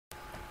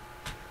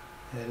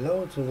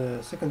Hello to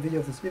the second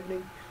video of this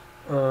evening.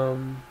 A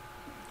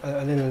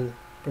little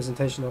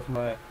presentation of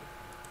my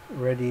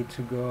ready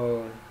to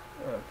go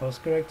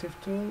post corrective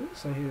tool.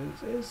 So here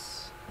it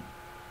is.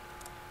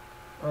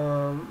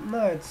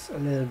 Now it's a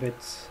little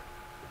bit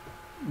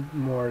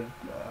more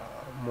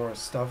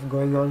stuff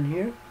going on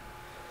here.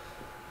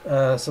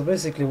 So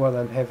basically what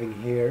I'm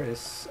having here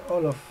is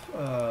all of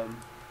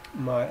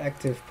my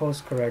active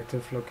post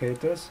corrective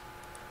locators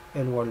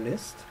in one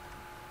list.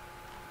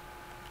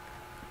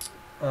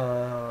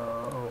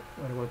 Oh,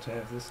 I want to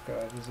have this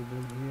guy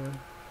visible here.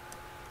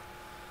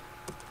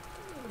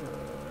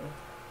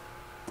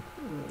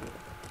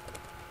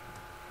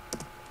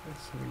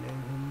 Let's rename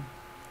him.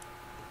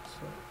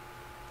 So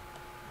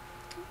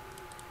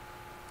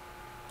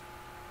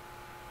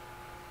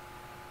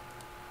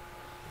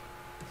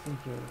I think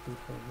you're looking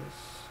for this.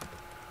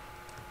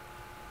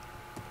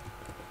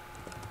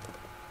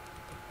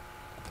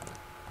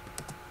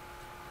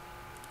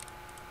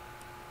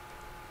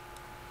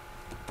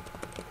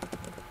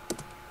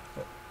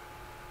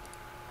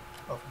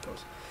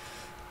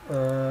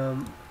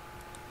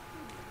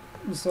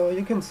 So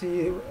you can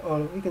see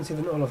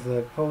then all of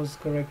the post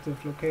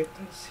corrective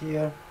locators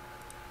here,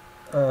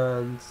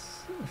 and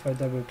if I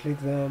double click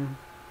them,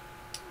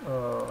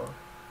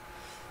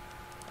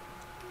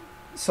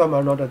 some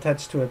are not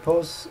attached to a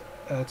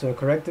to a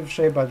corrective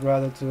shape, but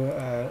rather to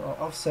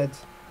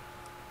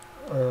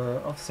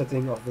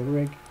offsetting of the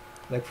rig.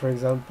 Like for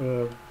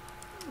example,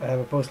 I have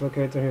a post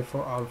locator here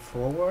for arm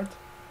forward,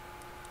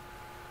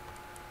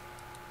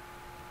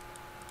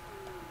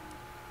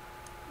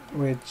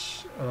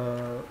 which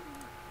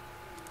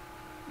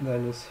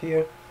then is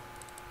here,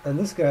 and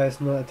this guy is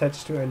not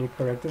attached to any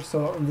corrective.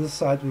 So on this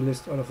side we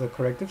list all of the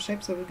corrective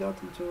shapes that we got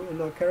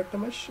in our character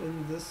mesh,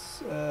 in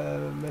this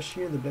mesh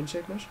here, the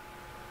Blendshape mesh.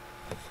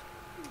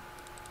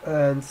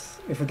 And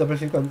if we double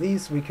click on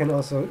these, we can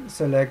also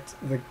select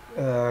the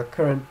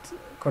current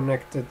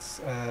connected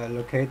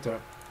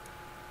locator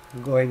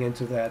going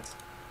into that.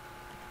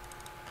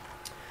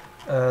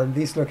 And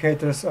these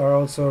locators are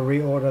also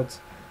reordered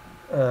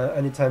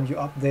anytime you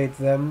update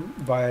them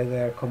by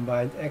their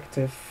combined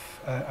active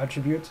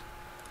attribute,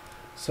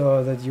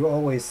 so that you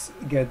always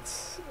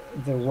get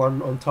the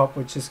one on top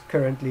which is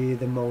currently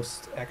the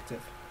most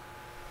active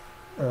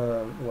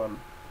one.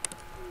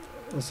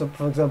 So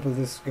for example,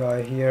 this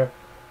guy here,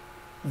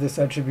 this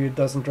attribute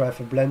doesn't drive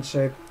a blend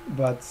shape,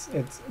 but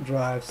it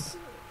drives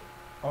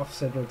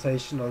offset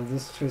rotation on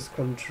this twist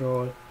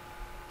control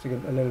to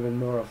get a little bit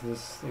more of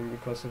this thing,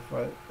 because if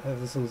I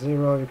have this on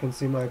 0, you can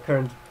see my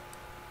current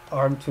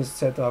arm twist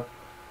setup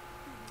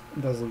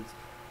doesn't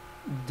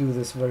do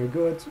this very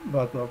good,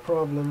 but no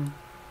problem.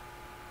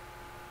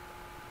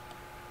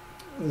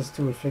 This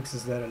tool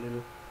fixes that a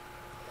little,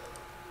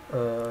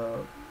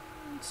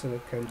 so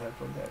it can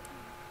help on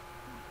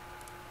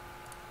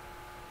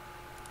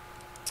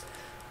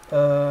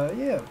that.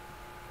 Yeah,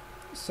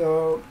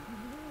 so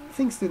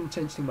things didn't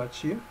change too much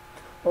here,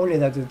 only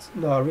that it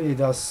now really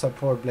does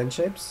support blend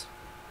shapes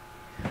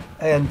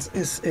and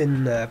is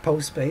in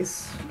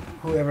PostSpace.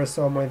 Whoever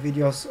saw my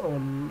videos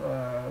on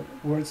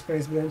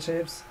WorldSpace blend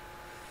shapes,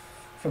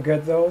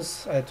 forget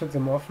those. I took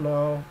them off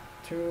now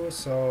too,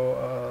 so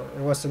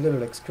it was a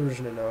little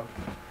excursion in a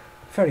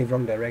very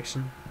wrong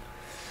direction.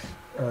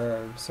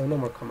 So no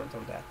more comment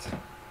on that.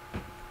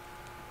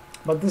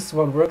 But this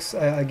one works.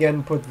 I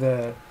again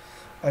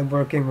I'm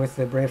working with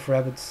the Brave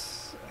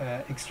Rabbit's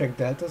Extract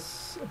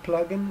Deltas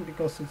plugin,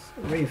 because it's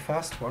a really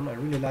fast one. I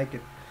really like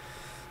it.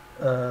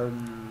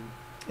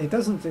 It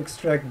doesn't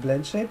extract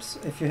blend shapes.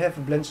 If you have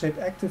a blend shape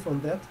active on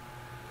that,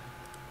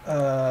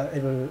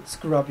 it will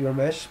screw up your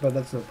mesh, but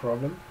that's no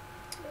problem.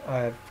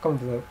 I've come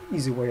to an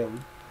easy way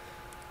on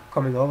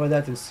coming over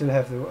that, and still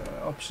have the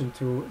option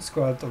to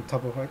sculpt on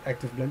top of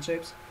active blend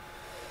shapes.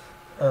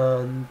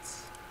 And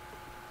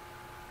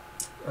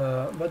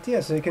but yeah,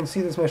 so you can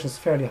see this mesh is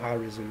fairly high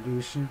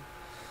resolution,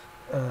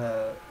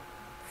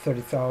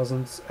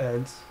 30,000,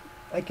 and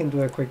I can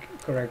do a quick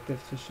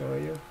corrective to show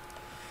you.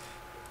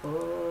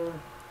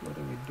 What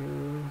do we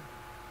do?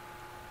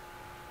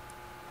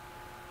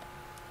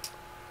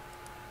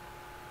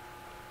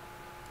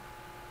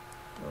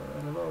 I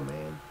don't know,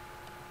 man.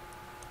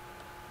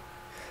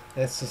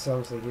 Let's do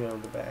something here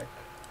on the back.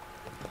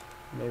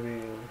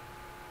 Maybe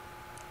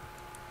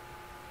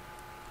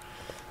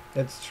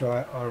let's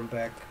try arm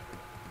back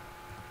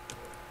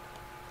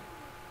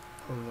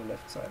on the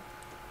left side.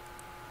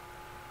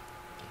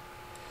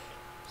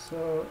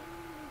 So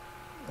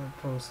I'll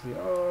post the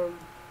arm.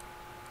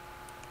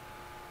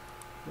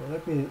 Well,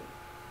 let me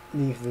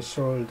leave the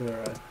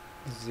shoulder at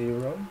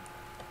 0,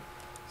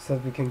 so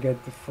that we can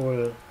get the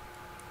full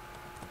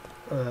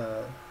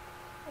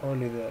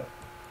only the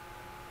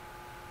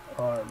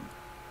arm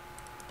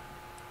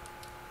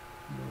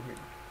moving.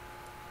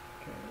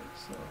 Okay,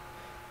 so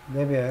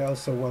maybe I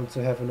also want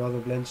to have another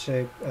blend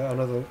shape,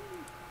 another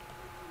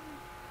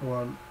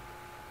one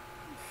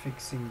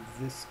fixing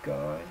this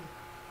guy,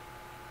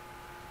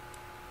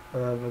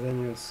 but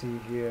then you'll see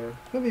here,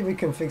 maybe we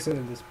can fix it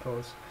in this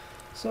pose.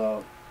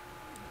 So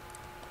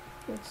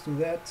let's do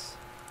that.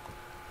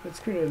 let's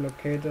create a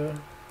locator.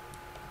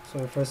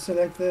 So first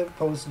select the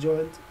post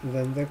joint,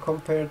 then the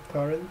compared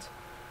parent,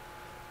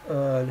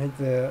 and hit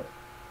the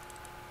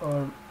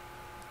arm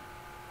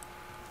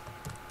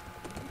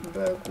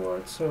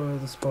backward, so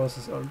this post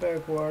is on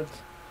backward.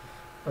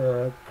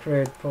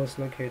 Create post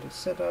locator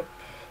setup,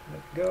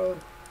 let go.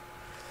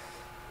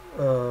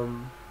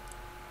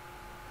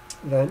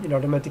 Then it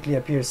automatically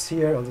appears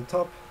here on the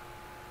top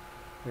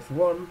with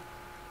 1.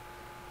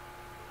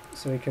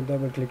 So we can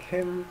double click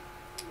him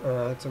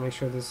to make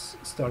sure this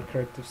start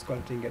corrective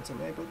sculpting gets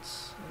enabled.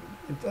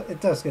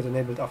 It does get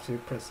enabled after you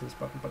press this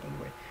button, but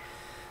anyway.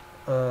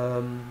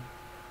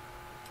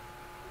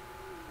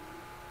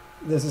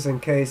 This is in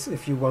case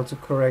if you want to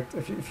correct,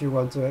 if you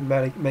want to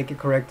make a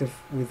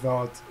corrective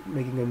without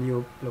making a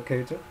new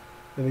locator.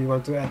 Maybe you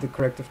want to add the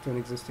corrective to an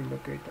existing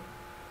locator.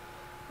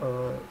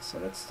 So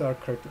let's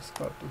start corrective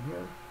sculpting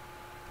here.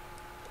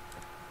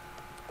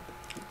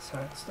 Let's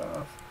hide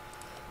stuff.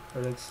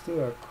 And let's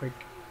do a quick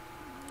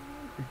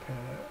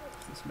repair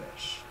of this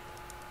mesh.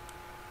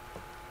 I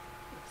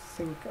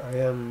think I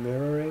am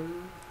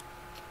mirroring.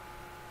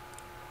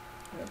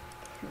 Yep,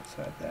 let's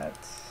hide that.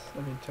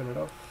 Let me turn it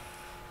off.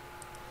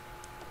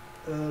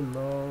 And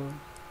now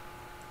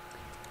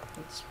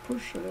let's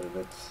push a little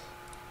bit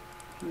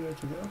here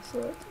to the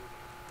outside.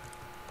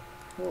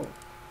 Whoa,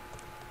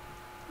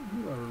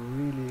 you are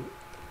really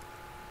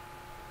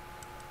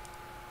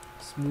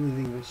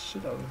smoothing the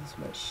shit out of this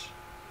mesh.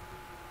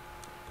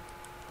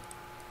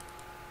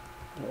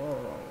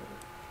 Whoa.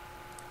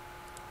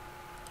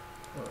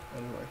 Oh,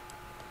 anyway.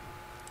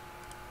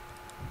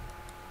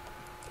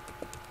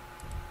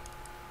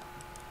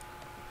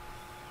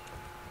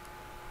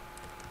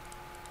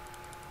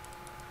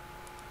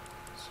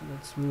 So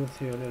let's smooth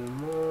here a little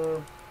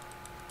more.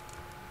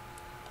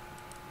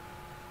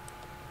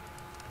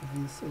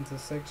 These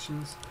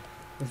intersections.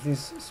 With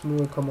these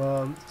smooth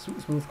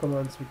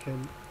commands, we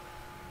can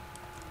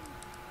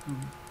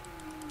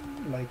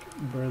like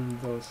burn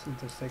those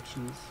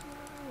intersections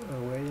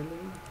away a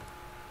little.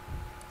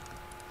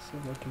 So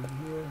working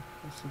here,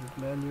 let's do it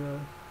manual.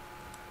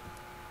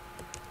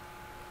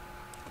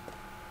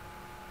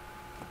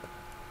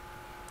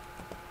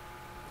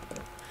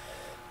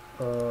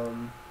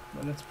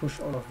 But let's push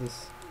all of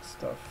this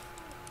stuff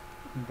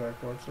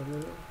backwards a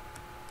little.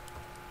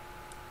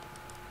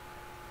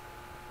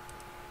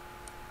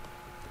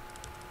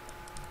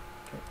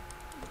 Okay.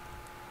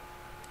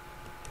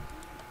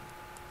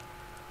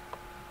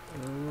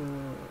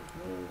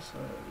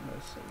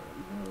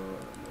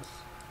 This,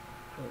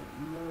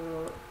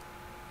 more.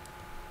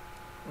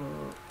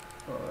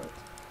 Alright,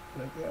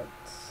 like that.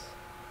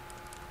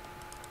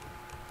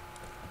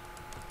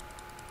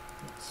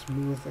 Let's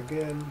smooth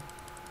again.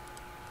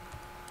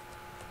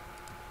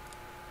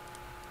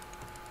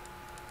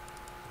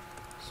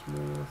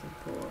 Smooth and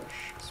push,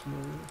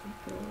 smooth and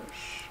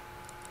push.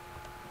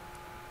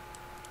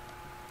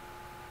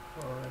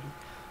 Alrighty.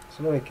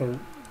 So now we can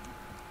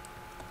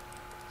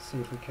see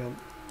if we can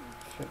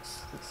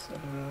fix this a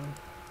little.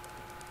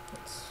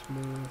 Let's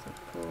smooth and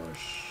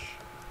push.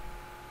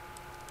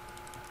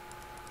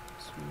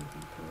 Smooth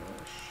and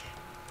push.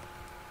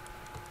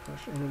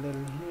 Push in a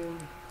little here.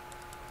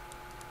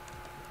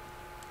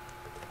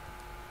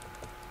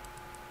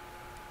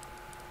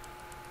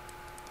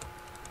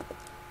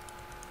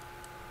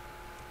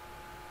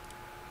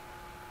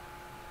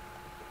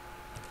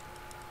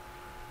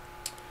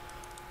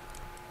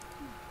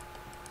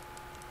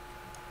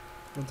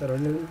 Want a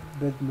little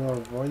bit more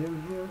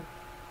volume here.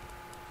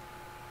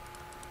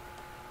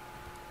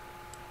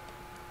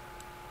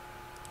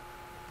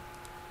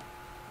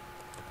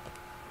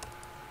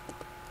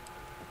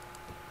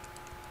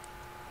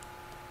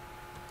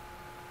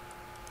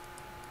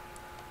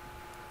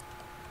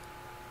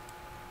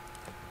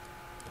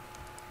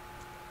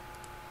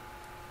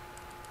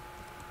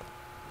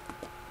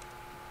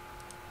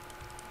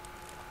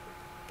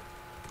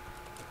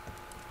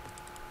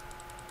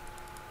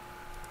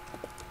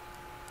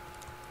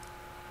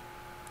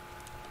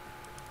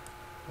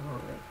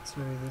 Alright,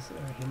 so maybe this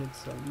he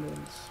needs a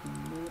little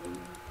smoothing.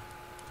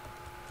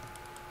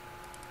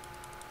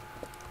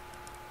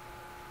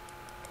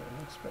 Okay,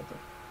 looks better.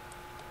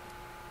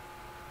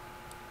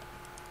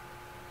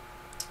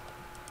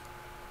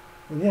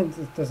 In the end,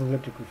 it doesn't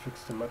look like we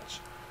fixed too much,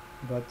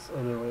 but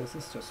anyway, this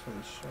is just for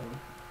the show.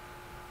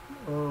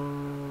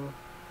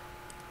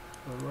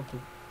 I want to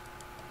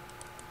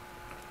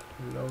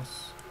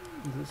close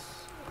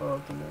this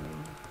out a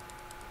little.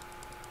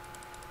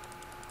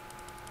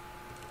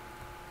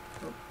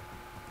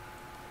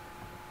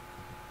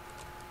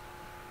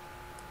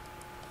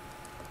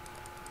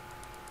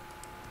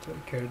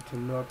 Take care to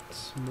not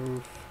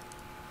move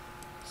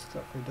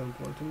stuff we don't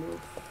want to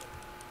move.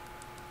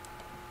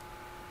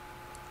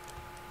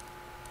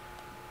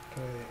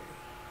 Okay.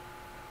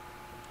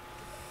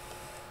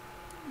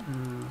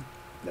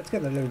 Let's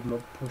get a little bit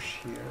more push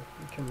here.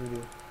 We can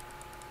really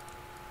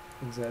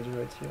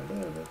exaggerate here a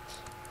little bit.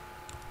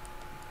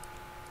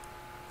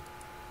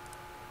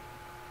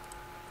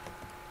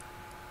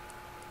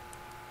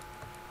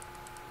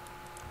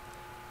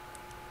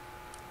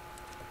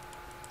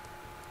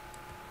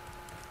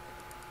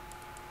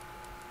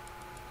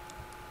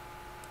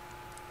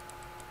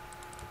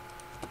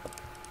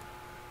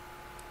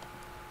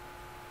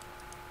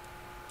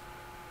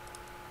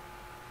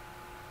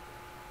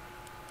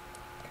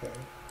 Okay.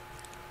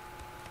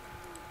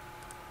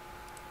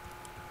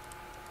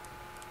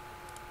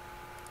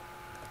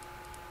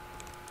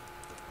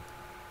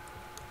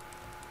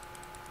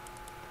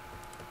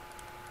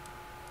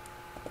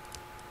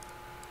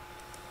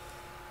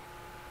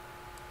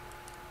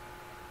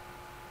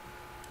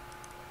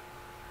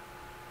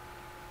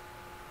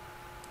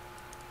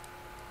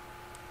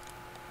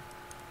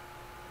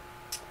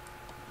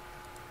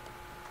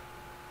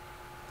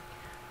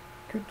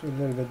 Could do a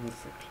little bit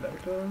with the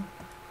clavicle,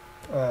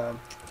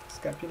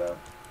 scapula.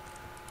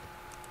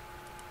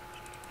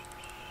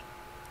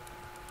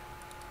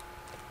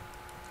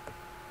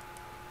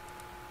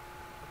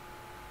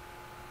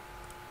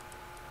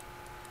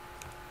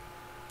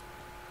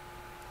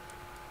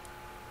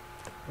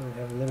 We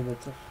have a little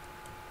bit of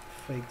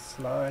fake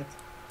slide.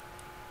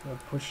 We're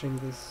pushing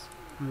this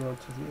more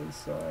to the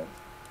inside.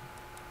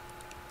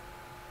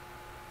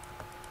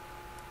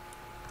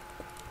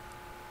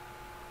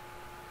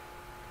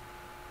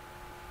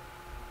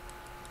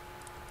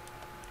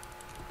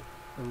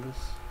 And this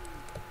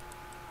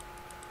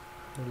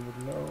a little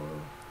bit lower.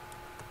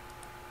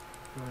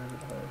 A little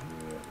bit higher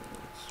here.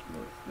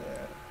 Smooth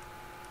there.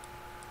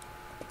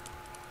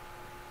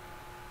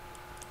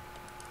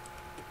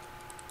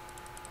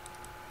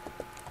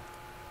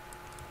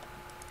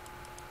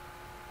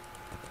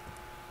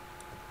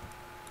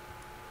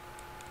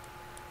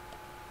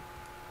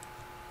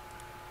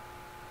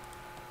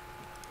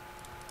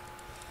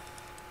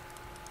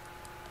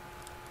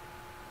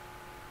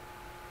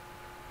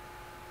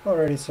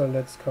 Alrighty, so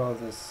let's call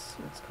this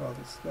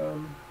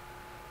done.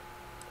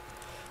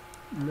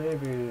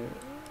 Maybe we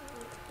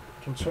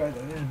can try it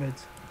a little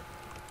bit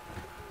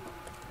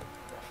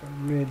of a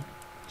ridge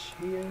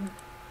here.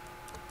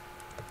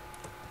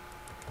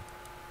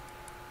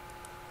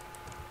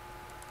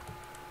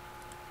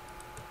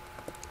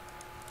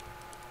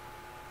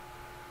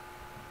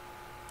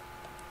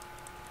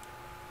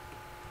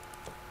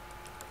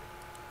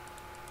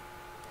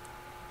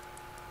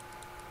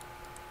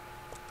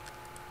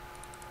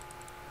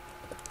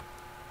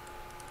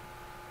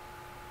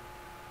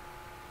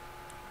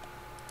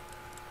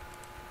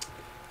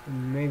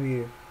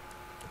 Maybe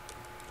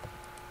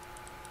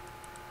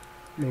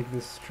make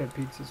this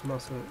trapezius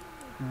muscle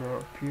more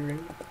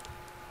appearing,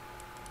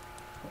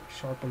 like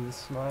sharpen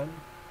this line,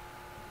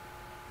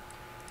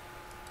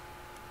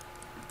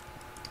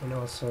 and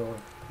also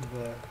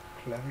the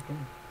clavicle.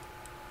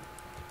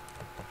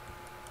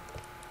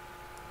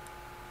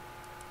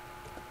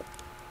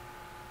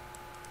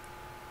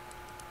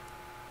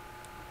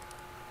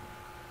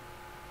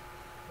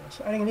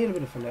 So adding a little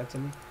bit of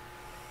anatomy.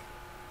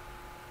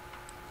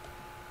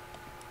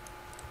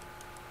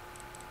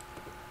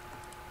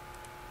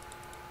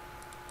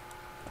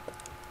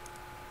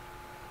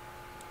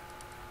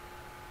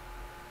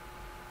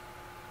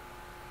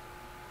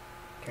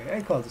 Okay,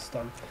 I call this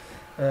done.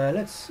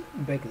 Let's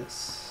bake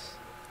this.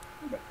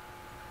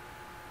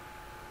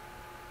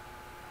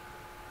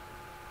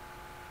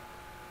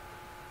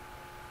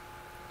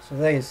 So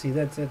there you see,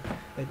 that's it.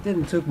 It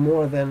didn't took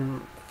more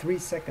than 3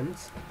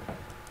 seconds.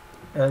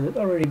 And it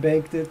already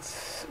baked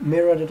it,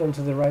 mirrored it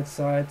onto the right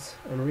side,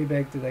 and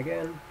rebaked it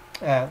again.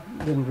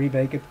 Didn't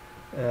rebake it.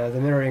 The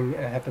mirroring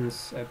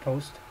happens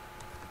post.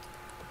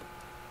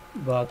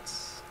 But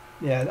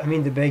yeah, I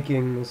mean the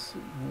baking is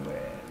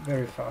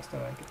very fast.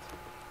 I like it.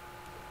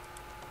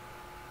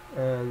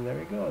 And there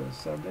we go.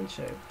 This is our blend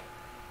shape.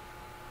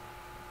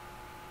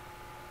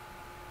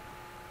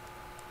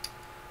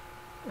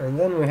 And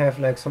then we have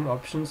like some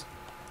options.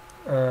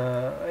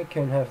 I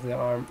can have the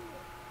arm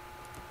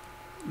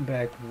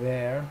back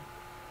there,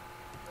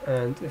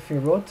 and if you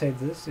rotate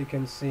this you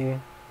can see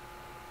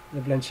the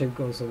blend shape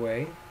goes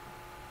away,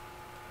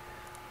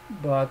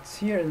 but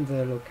here in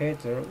the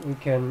locator we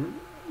can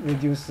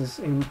reduce this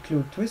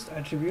include twist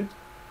attribute,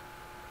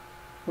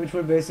 which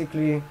will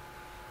basically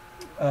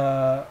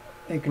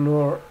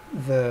ignore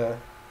the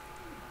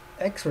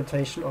X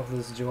rotation of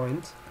this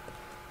joint,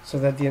 so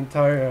that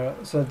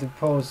the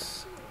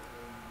pose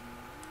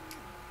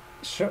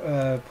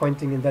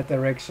pointing in that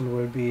direction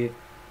will be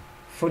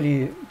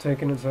fully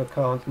taken into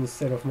account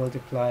instead of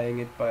multiplying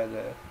it by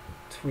the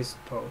twist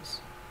pose.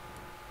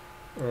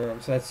 So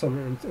that's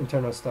some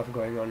internal stuff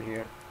going on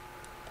here.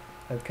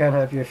 That can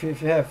help you if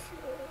you have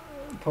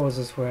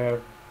poses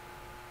where,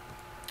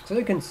 so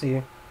you can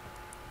see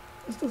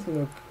this doesn't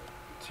look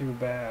too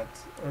bad.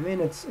 I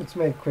mean it's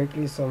made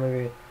quickly, so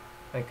maybe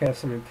I can have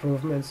some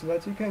improvements,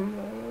 but you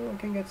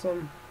can get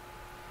some,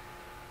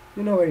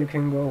 you know where you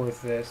can go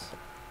with this.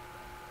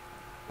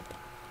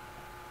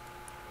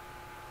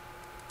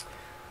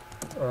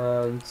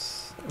 And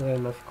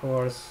then of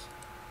course,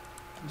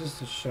 just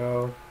to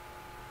show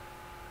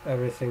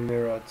everything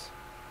mirrored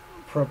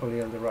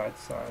properly on the right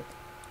side.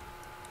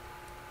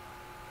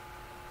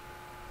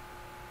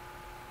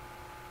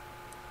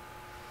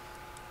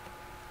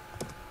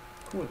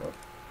 Cool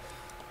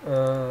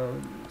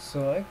though.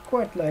 So I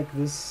quite like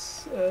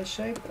this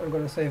shape. I'm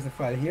gonna save the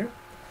file here,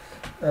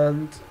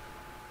 and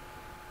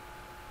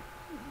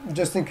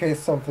just in case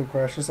something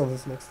crashes on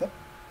this next step,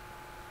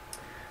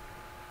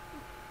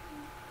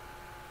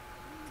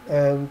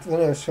 And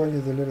then I'll show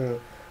you the little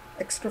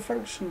extra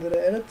function that I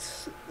added,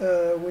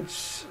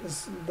 which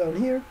is down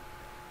here,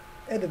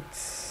 edit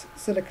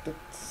selected.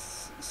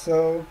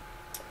 So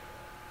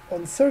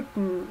on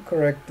certain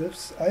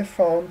correctives I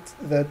found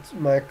that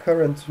my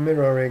current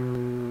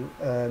mirroring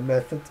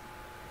method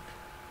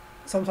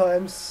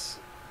sometimes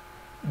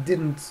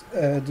didn't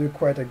do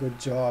quite a good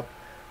job,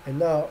 and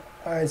now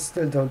I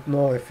still don't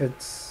know if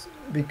it's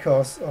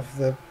because of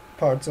the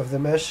parts of the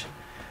mesh,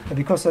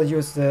 because I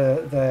use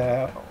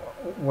the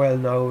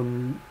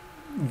well-known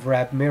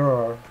wrap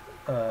mirror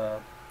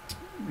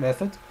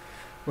method,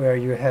 where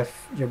you have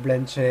your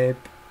blend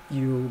shape,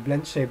 you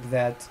blend shape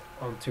that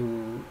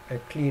onto a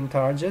clean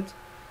target,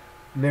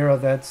 mirror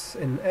that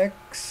in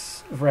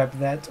X, wrap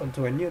that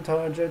onto a new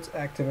target,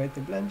 activate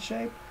the blend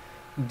shape,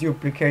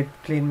 duplicate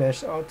clean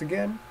mesh out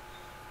again,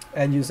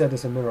 and use that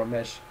as a mirror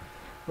mesh.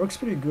 Works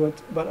pretty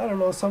good, but I don't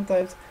know,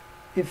 sometimes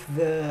if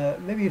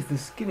if the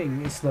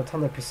skinning is not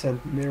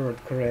 100%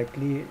 mirrored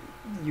correctly,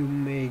 you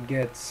may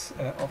get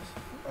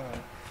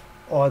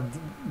odd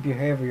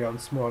behavior on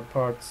small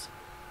parts.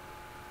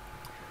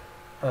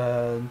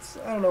 And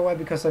I don't know why,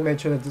 because I made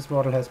sure that this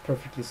model has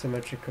perfectly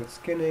symmetrical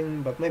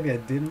skinning, but maybe I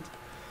didn't,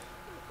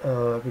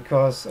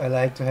 because I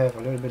like to have a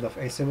little bit of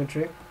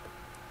asymmetry.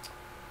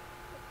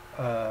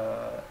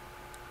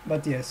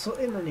 But yeah, so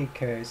in any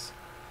case,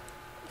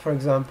 for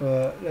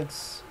example,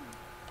 let's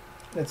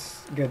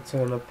get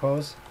to an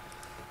oppose.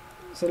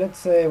 So let's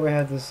say we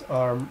had this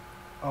arm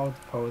out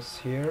pose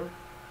here.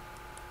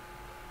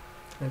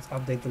 Let's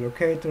update the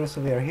locator, so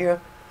we are here,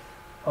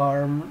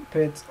 arm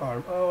pit,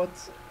 arm out.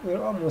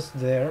 We're almost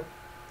there.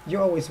 You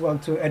always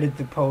want to edit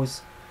the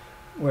pose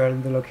where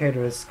the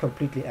locator is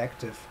completely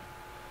active.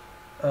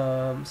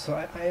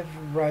 So I have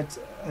write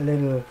a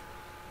little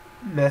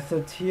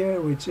method here,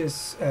 which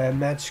is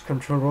match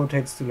control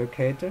rotates the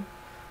locator.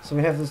 So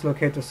we have this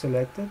locator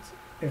selected.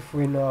 If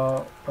we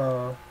now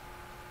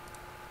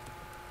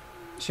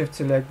shift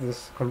select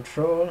this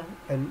control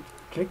and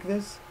click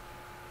this,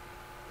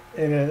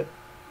 it'll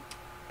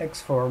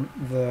X-form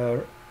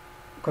the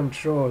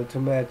control to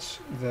match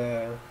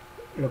the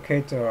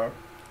locator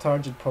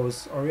target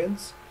pose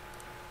orients,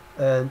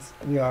 and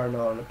we are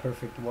now on a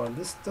perfect one.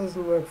 This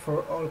doesn't work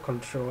for all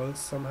controls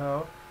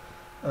somehow.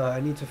 I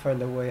need to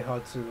find a way how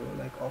to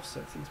like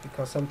offset things,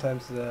 because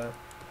sometimes the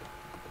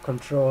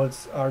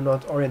controls are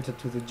not oriented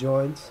to the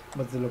joint,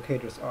 but the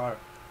locators are.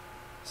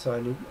 So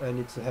I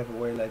need to have a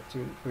way like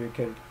to where you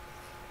can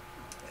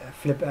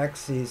flip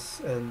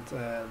axes and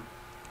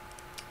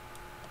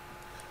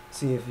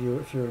see if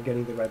you're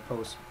getting the right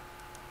pose,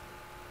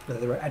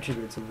 the right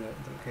attributes in the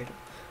locator.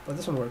 But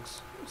this one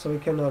works. So we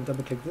can now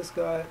double click this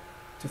guy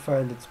to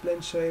find its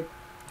blend shape.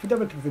 If we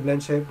double click the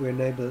blend shape, we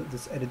enable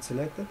this edit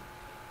selected.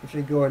 If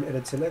we go and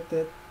edit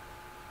selected,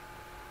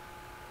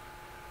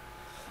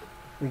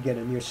 we get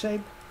a new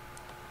shape.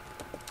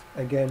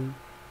 Again,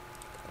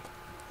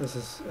 this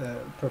is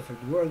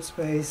perfect world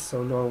space,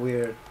 so no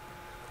weird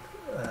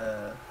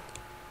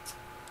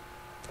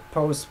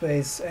pose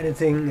space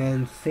editing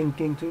and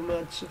thinking too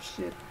much of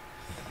shit.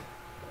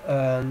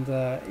 And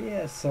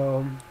yeah,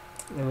 so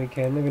then we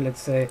can maybe,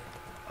 let's say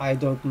I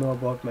don't know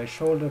about my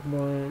shoulder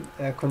bone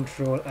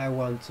control. I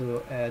want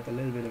to add a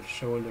little bit of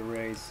shoulder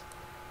raise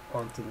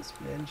onto this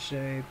blend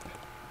shape.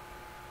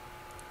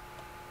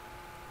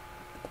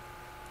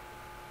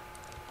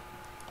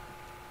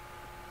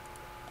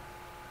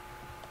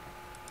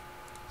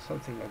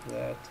 Something like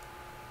that.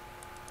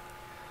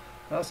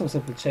 Now some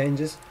simple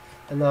changes,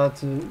 and now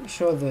to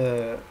show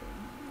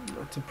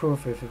to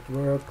prove if it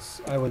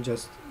works, I will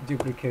just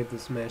duplicate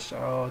this mesh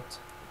out,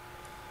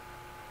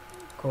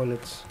 call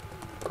it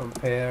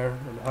compare,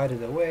 and hide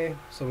it away.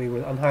 So we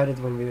will unhide it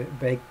when we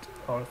baked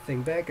our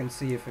thing back and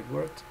see if it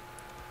worked.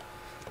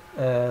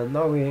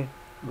 Now we're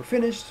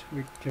finished.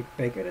 We click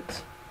bake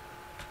edit.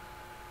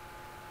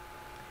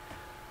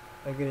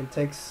 Again, it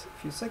takes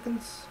a few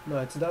seconds. Now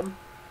it's done.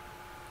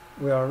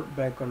 We are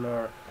back on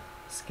our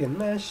skin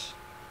mesh,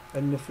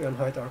 and if we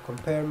unhide our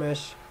compare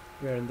mesh,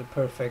 we are in the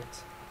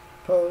perfect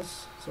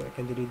pose. So I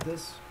can delete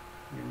this.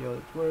 You know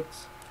it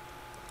works,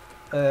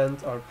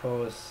 and our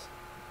pose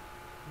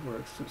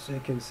works. So you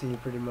can see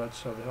pretty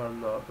much how the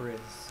arm now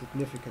raises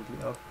significantly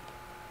up.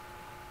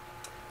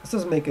 This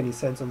doesn't make any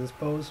sense on this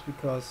pose,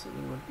 because I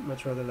would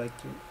much rather like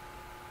to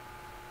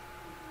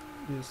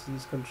use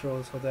these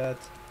controls for that.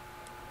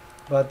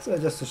 But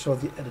just to show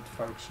the edit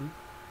function.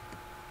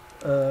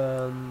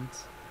 And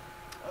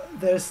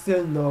there's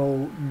still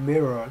no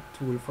mirror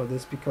tool for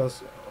this,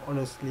 because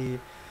honestly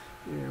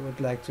I would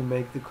like to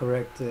make the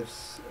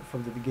correctives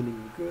from the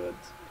beginning good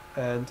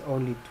and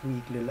only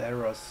tweak little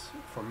errors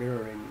for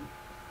mirroring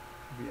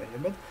via here.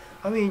 But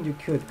I mean, you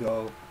could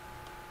go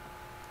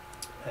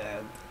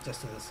and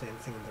just do the same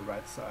thing on the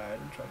right side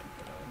and try to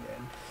get out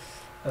again.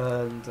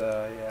 And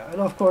yeah,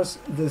 and of course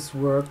this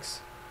works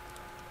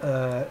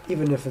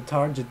even if the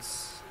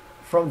targets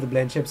from the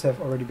blend shapes have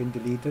already been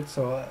deleted,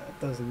 so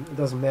it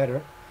doesn't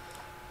matter.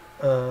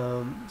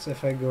 So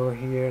if I go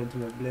here into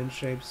my blend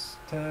shapes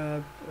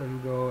tab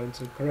and go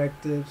into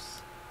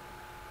correctives,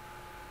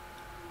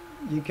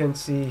 you can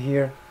see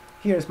here,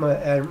 here's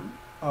my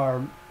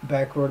arm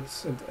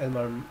backwards and L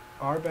arm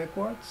R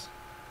backwards.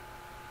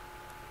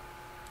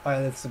 Ah,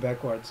 that's the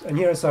backwards. And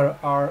here's our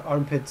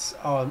armpits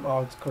arm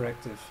out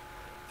corrective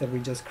that we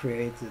just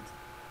created.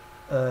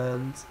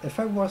 And if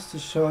I were to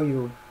show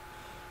you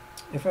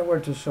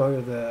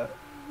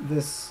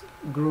this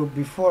group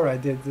before I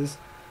did this,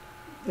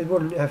 it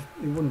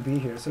wouldn't be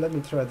here. So let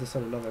me try this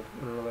on another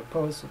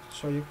pose to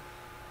show you.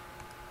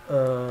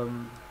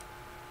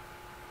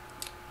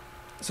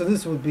 So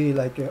this would be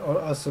like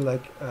also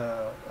like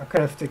a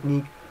kind of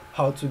technique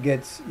how to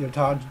get your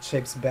target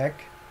shapes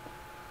back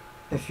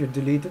if you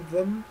deleted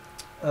them,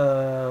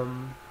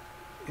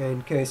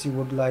 in case you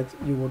would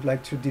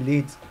like to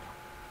delete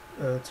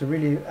to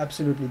really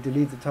absolutely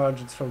delete the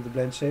targets from the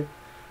blend shape,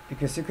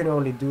 because you can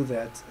only do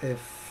that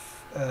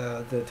if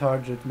the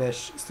target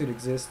mesh still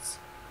exists.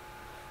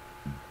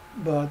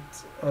 But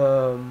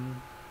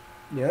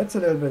yeah, it's a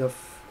little bit of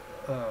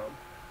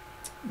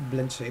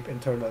blend shape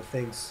internal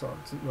things, so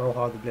to know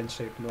how the blend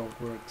shape node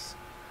works.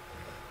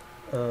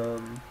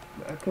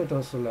 I could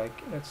also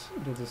let's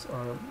do this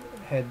arm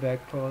head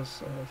back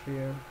pose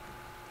here.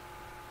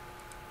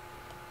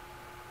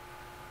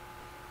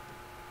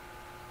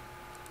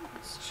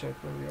 Let's check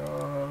where we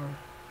are.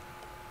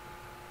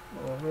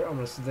 Oh, we're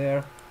almost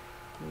there.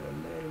 We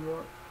don't need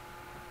anymore.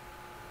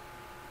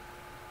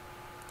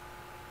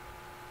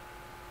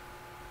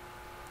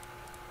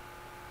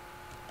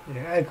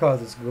 Yeah, I call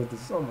this good.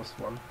 This is almost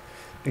one,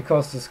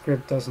 because the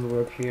script doesn't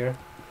work here,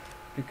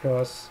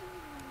 because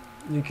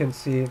you can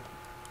see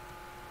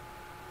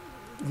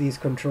these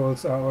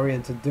controls are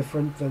oriented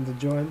different than the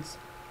joints,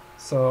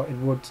 so it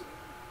would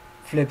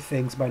flip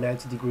things by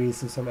 90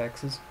 degrees in some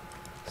axes.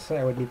 So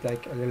I would need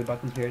like a little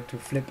button here to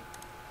flip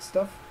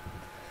stuff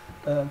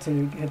until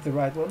you hit the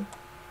right one.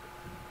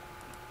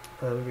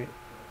 And we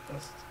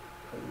just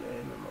a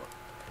little more.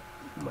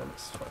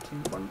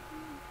 -41.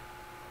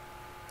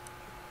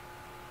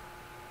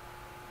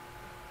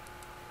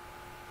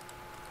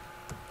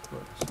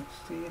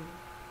 -16.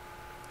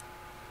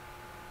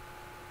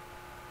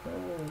 Oh,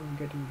 I'm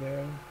getting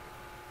there.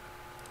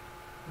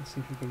 Let's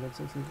see if we can get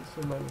something.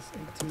 So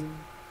 -18.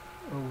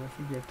 Oh, I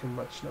think we're too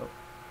much now.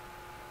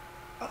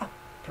 Ah,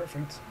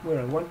 perfect.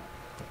 We're on 1.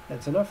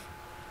 That's enough.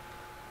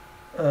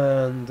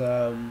 And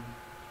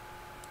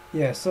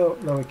yeah, so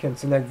now we can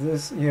select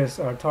this. Here's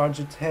our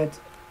target head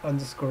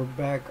underscore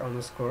back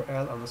underscore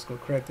L underscore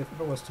corrective.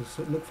 If I was to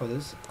look for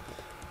this,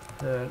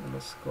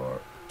 underscore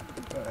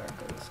back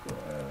underscore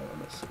L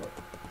underscore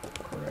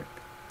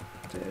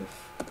corrective.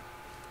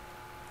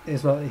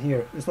 It's not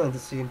here. It's not in the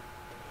scene.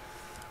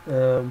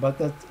 But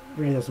that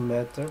really doesn't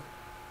matter.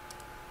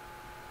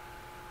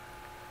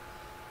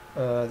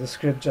 The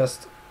script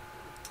just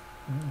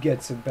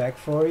gets it back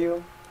for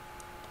you,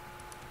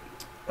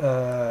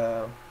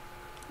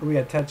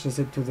 reattaches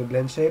it to the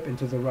blend shape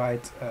into the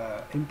right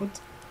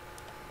input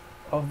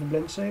of the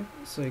blend shape,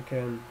 so you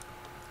can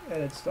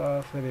edit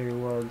stuff. Maybe you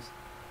want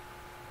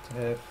to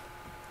have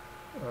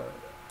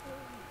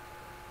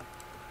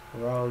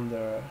around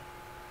the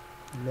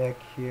neck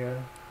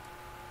here,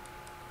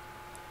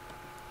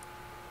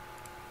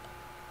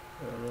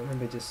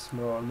 maybe just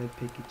small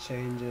nitpicky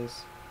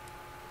changes.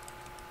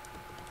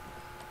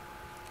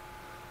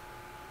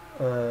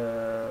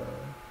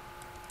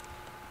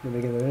 Maybe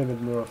get a little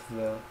bit more of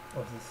the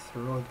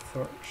throat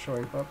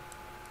showing up,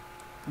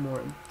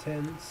 more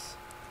intense,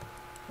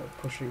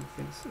 pushing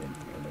things in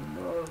here a little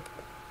more,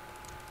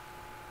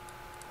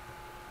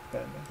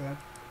 like that,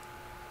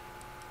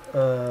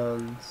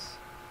 and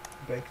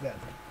bake that.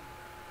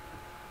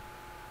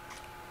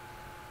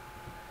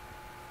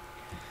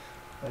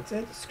 That's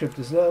it. Script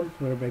is done.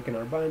 We're breaking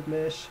our bind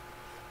mesh.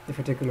 If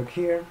we take a look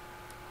here,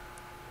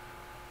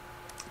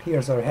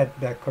 here's our head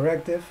back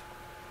corrective.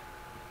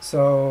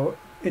 So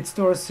it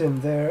stores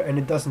them there and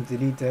it doesn't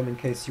delete them in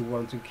case you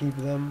want to keep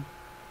them.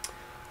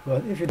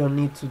 But if you don't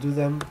need to do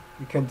them,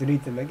 you can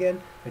delete them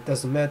again. It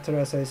doesn't matter,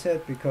 as I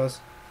said, because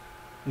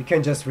you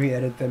can just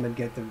re-edit them and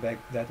get them back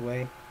that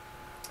way.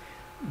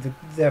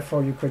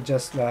 Therefore, you could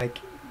just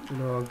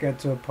get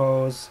to a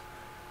pose,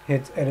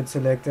 hit edit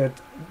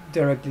selected,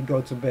 directly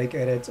go to bake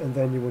edit, and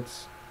then you would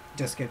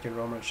just get your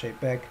normal shape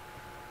back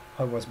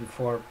how it was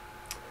before.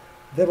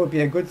 That would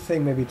be a good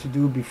thing maybe to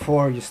do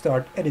before you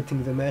start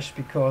editing the mesh,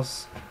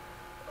 because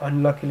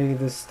unluckily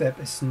this step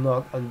is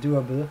not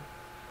undoable,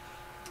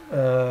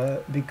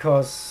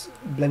 because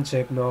blend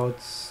shape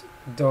nodes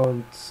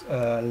don't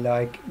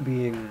like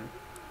being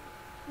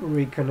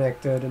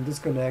reconnected and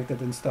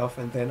disconnected and stuff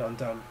and then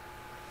undone.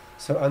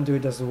 So undo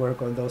doesn't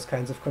work on those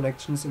kinds of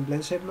connections in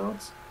blend shape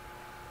nodes.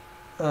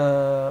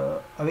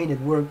 I mean,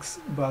 it works,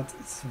 but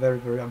it's very,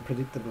 very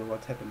unpredictable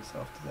what happens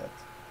after that.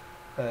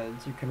 And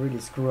you can really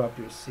screw up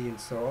your scene,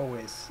 so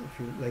always, if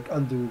you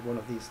undo one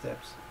of these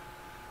steps,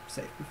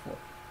 save before.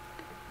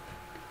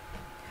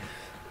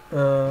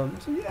 So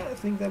yeah, I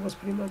think that was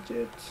pretty much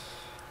it.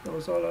 That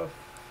was all of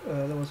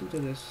that was into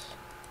this.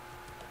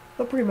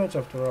 Not pretty much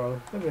after all.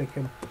 Maybe I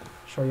can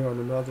show you on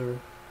another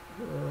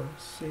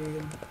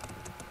scene.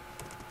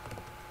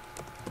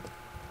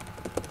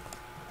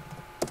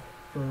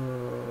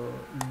 No,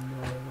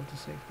 I want to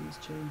save these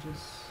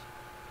changes.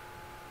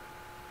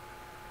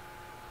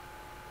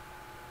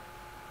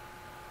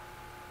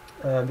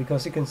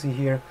 Because you can see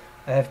here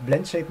I have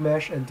blend shape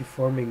mesh and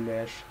deforming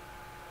mesh.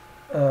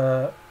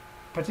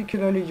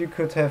 Particularly you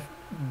could have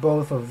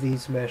both of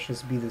these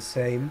meshes be the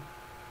same.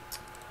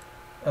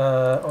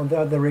 On the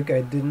other rig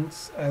I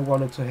didn't. I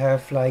wanted to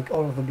have like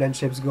all of the blend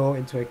shapes go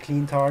into a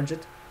clean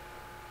target,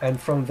 and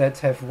from that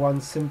have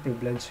one simple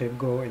blend shape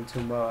go into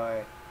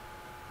my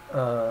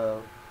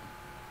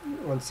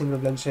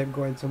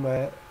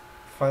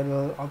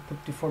final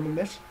output deforming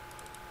mesh,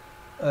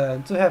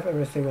 and to have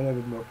everything a little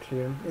bit more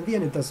clear. In the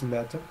end it doesn't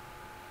matter,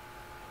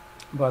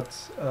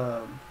 but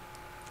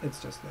it's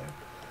just there.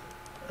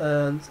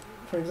 And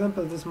for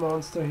example, this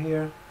monster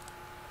here,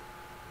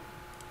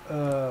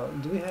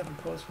 do we have a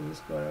pause for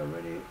this guy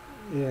already?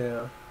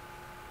 Yeah.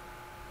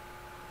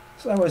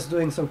 So I was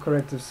doing some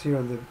correctives here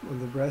on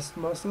the breast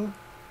muscle,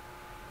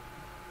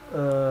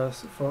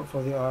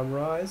 for the arm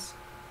rise,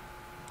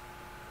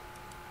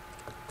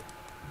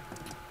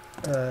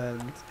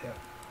 and yeah.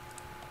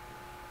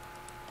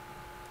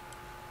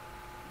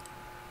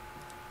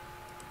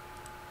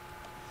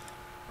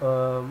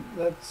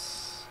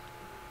 Let's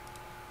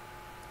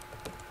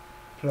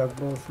plug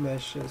both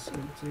meshes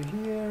into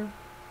here.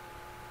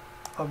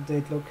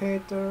 Update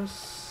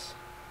locators.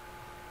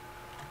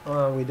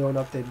 We don't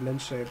update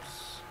blend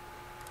shapes.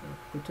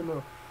 Good to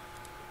know.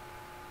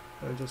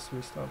 I'll just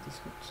restart the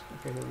script.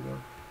 Okay, here we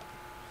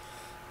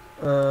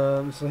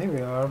go. So here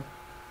we are.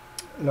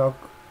 Lock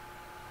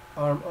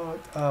arm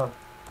out.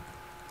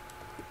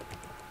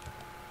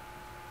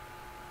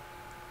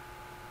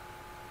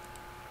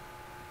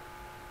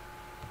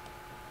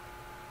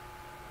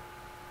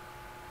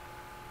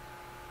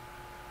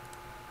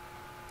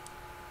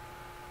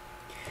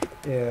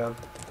 Yeah,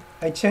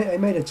 I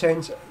made a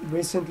change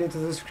recently to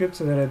the script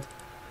so that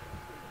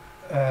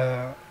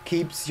it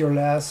keeps your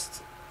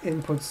last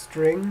input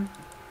string.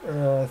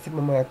 I think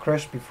my might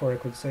crashed before I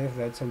could save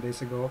that some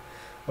days ago,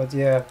 but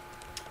yeah,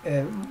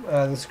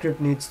 the script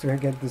needs to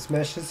get these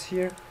meshes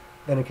here,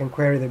 then I can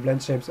query the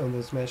blend shapes on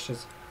those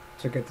meshes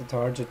to get the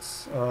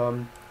targets.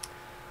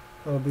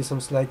 There'll be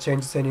some slight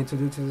changes I need to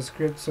do to the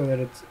script so that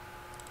it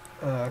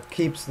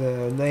keeps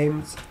the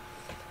names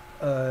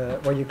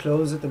when you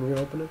close it and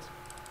reopen it,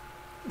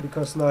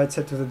 because now it's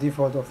set to the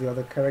default of the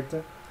other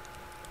character.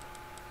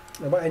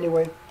 But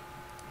anyway,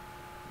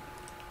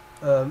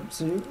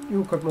 so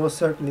you could most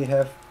certainly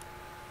have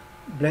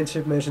blend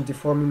shape mesh and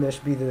deforming mesh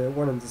be the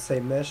one and the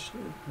same mesh,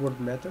 it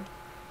wouldn't matter.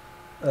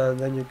 And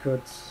then you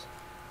could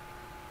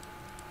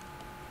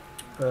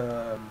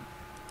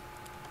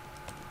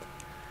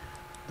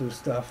do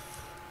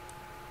stuff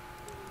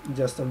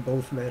just on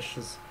both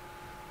meshes.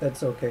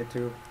 That's okay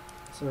too.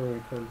 So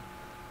we can,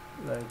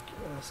 like,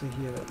 see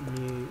here,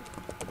 me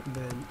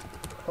bend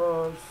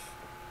half,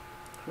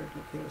 correct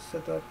locator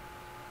setup.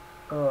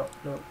 Oh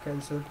no,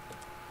 cancel.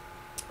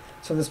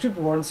 So the script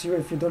warns you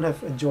if you don't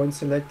have a joint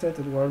selected,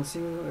 it warns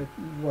you, it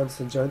wants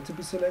the joint to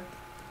be selected.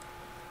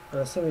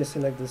 So we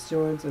select this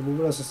joint, and we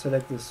will also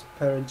select this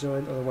parent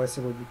joint, otherwise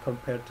it will be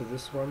compared to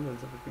this one, and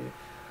it would be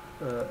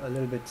a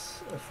little bit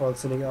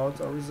falsening out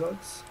our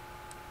results.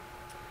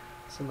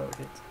 So now we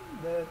hit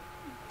that,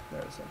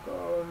 there's our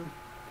gone.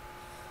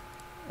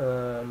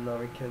 Now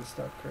we can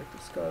start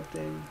corrective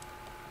sculpting.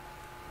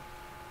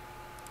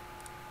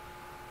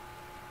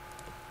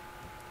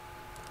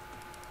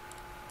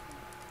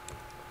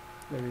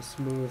 Maybe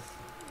smooth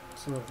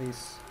some of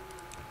these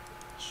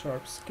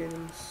sharp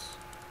skins.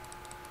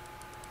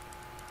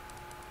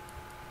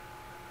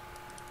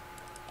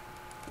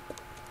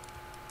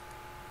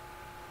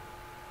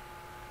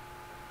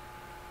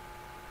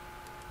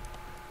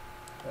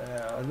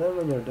 And then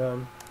when you're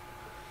done,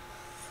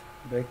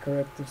 bake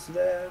correctives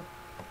there,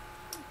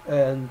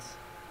 and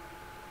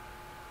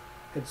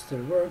it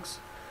still works.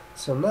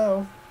 So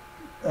now,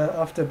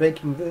 after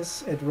baking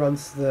this, it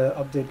runs the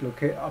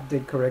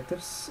update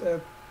correctives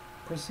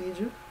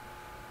procedure,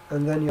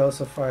 and then he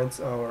also finds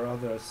our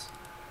others,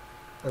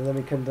 and then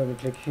we can double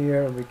click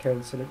here and we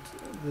can select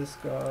this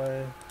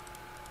guy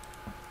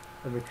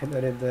and we can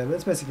edit them.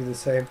 It's basically the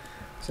same,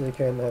 so you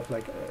can have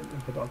like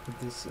input output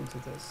this into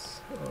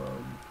this.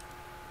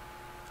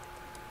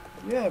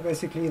 Yeah,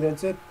 basically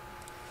that's it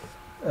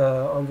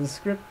on the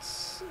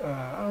scripts.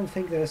 I don't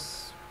think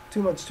there's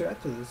too much to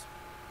add to this.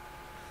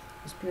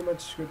 It's pretty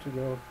much good to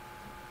go.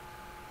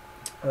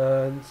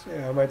 And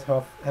yeah, I might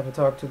have a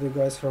talk to the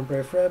guys from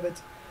Brave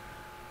Rabbit,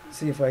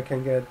 see if I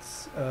can get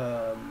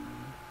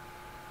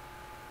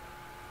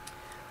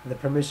the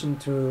permission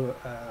to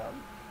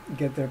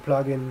get their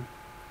plugin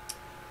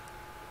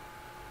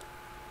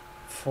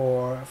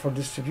for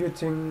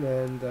distributing,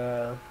 and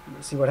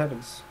see what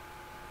happens.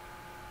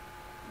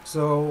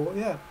 So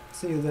yeah,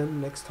 see you then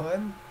next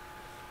time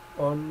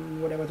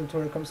on whatever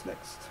tutorial comes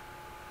next.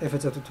 If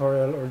it's a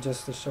tutorial or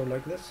just a show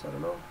like this, I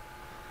don't know.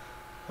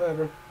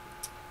 However,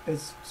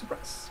 it's a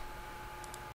surprise.